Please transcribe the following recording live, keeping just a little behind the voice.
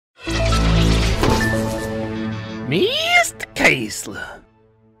Mr. Casler.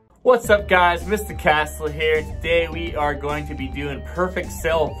 What's up guys, Mr. Castle here. Today we are going to be doing perfect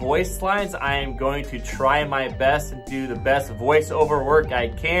cell voice lines. I am going to try my best and do the best voiceover work I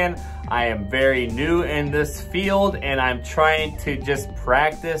can. I am very new in this field and I'm trying to just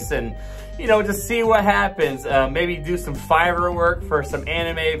practice and, you know, just see what happens. Maybe do some Fiverr work for some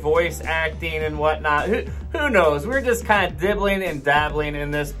anime voice acting and whatnot. Who knows? We're just kind of dibbling and dabbling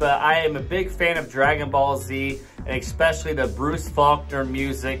in this, but I am a big fan of Dragon Ball Z, and especially the Bruce Faulkner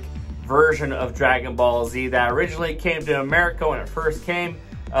music version of Dragon Ball Z that originally came to America when it first came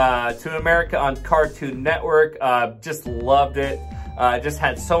to America on Cartoon Network. Just loved it. Just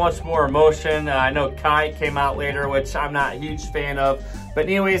had so much more emotion. I know Kai came out later, which I'm not a huge fan of. But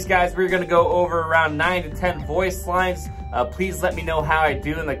anyways, guys, we're going to go over around 9 to 10 voice lines. Please let me know how I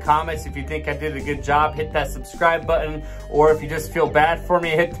do in the comments. If you think I did a good job, hit that subscribe button. Or if you just feel bad for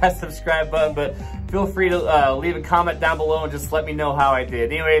me, hit that subscribe button. But feel free to leave a comment down below and just let me know how I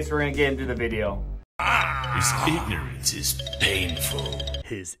did. Anyways, we're going to get into the video. His ignorance is painful.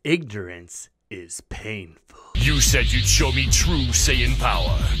 His ignorance is painful. You said you'd show me true Saiyan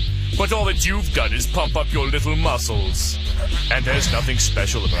power, but all that you've done is pump up your little muscles. And there's nothing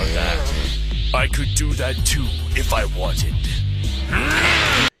special about that. I could do that too if I wanted.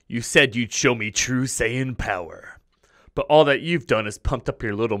 You said you'd show me true Saiyan power, but all that you've done is pumped up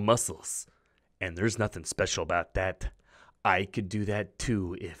your little muscles. And there's nothing special about that. I could do that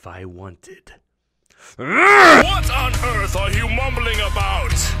too if I wanted. What on earth are you mumbling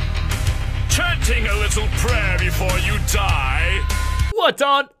about? Chanting a little prayer before you die? What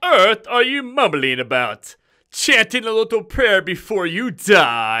on earth are you mumbling about? Chanting a little prayer before you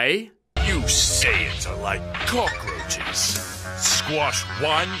die? You Saiyans are like cockroaches. Squash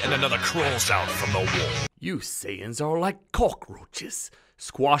one and another crawls out from the wall. You Saiyans are like cockroaches.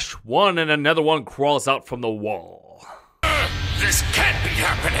 Squash one and another one crawls out from the wall. This can't be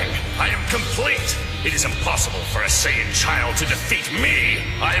happening. I am complete. It is impossible for a Saiyan child to defeat me.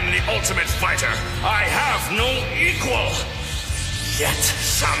 I am the ultimate fighter. I have no equal. Yet,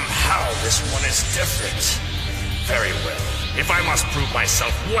 somehow, this one is different. Very well. If I must prove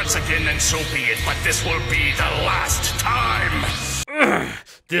myself once again, then so be it. But this will be the last time.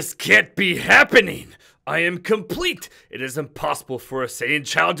 This can't be happening. I am complete. It is impossible for a Saiyan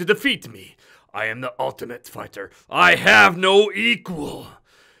child to defeat me. I am the ultimate fighter. I have no equal.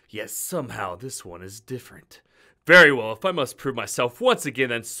 Yes, somehow this one is different. Very well, if I must prove myself once again,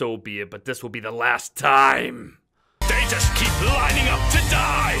 then so be it, but this will be the last time. They just keep lining up to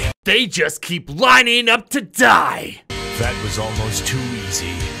die. They just keep lining up to die. That was almost too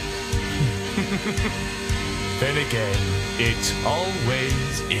easy. Then again, it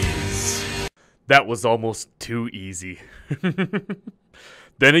always is. That was almost too easy.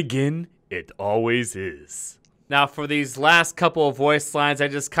 Then again, it always is. Now for these last couple of voice lines, I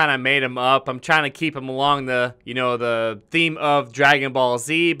just kind of made them up. I'm trying to keep them along the, the theme of Dragon Ball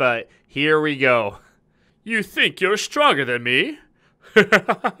Z, but here we go. You think you're stronger than me?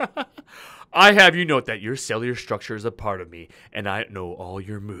 I have you note that your cellular structure is a part of me, and I know all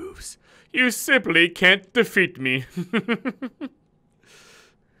your moves. You simply can't defeat me.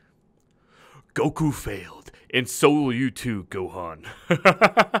 Goku failed, and so will you too, Gohan.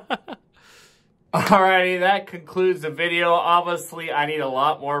 Alrighty, that concludes the video. Obviously, I need a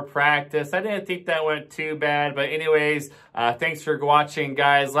lot more practice. I didn't think that went too bad, but anyways, thanks for watching,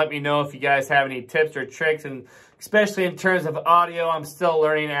 guys. Let me know if you guys have any tips or tricks, and especially in terms of audio, I'm still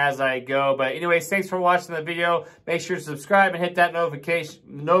learning as I go. But anyways, thanks for watching the video. Make sure to subscribe and hit that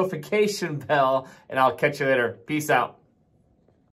notification bell, and I'll catch you later. Peace out.